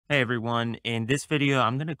Hey everyone, in this video,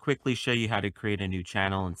 I'm going to quickly show you how to create a new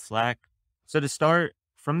channel in Slack. So to start,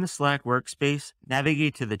 from the Slack workspace,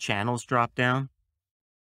 navigate to the channels dropdown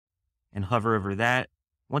and hover over that.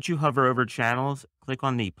 Once you hover over channels, click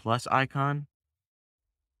on the plus icon.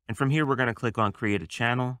 And from here, we're going to click on create a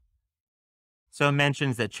channel. So it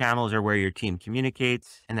mentions that channels are where your team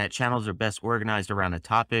communicates and that channels are best organized around a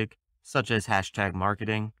topic, such as hashtag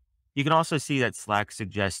marketing. You can also see that Slack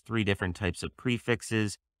suggests three different types of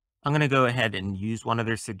prefixes. I'm going to go ahead and use one of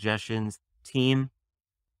their suggestions, team.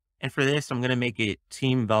 And for this, I'm going to make it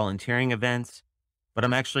team volunteering events, but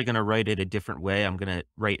I'm actually going to write it a different way. I'm going to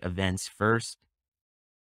write events first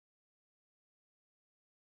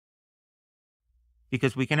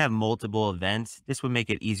because we can have multiple events. This would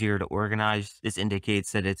make it easier to organize. This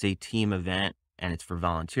indicates that it's a team event and it's for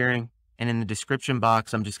volunteering. And in the description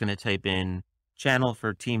box, I'm just going to type in channel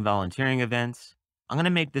for team volunteering events. I'm going to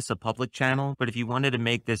make this a public channel, but if you wanted to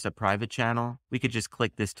make this a private channel, we could just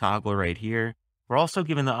click this toggle right here. We're also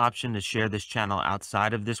given the option to share this channel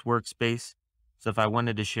outside of this workspace. So if I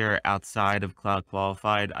wanted to share it outside of Cloud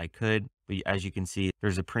Qualified, I could, but as you can see,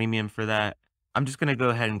 there's a premium for that. I'm just going to go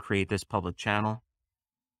ahead and create this public channel.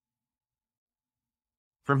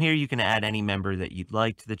 From here, you can add any member that you'd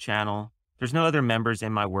like to the channel. There's no other members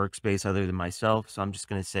in my workspace other than myself, so I'm just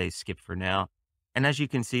going to say skip for now. And as you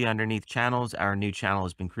can see underneath channels, our new channel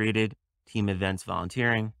has been created, Team Events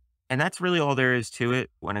Volunteering. And that's really all there is to it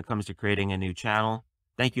when it comes to creating a new channel.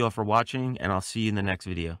 Thank you all for watching, and I'll see you in the next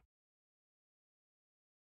video.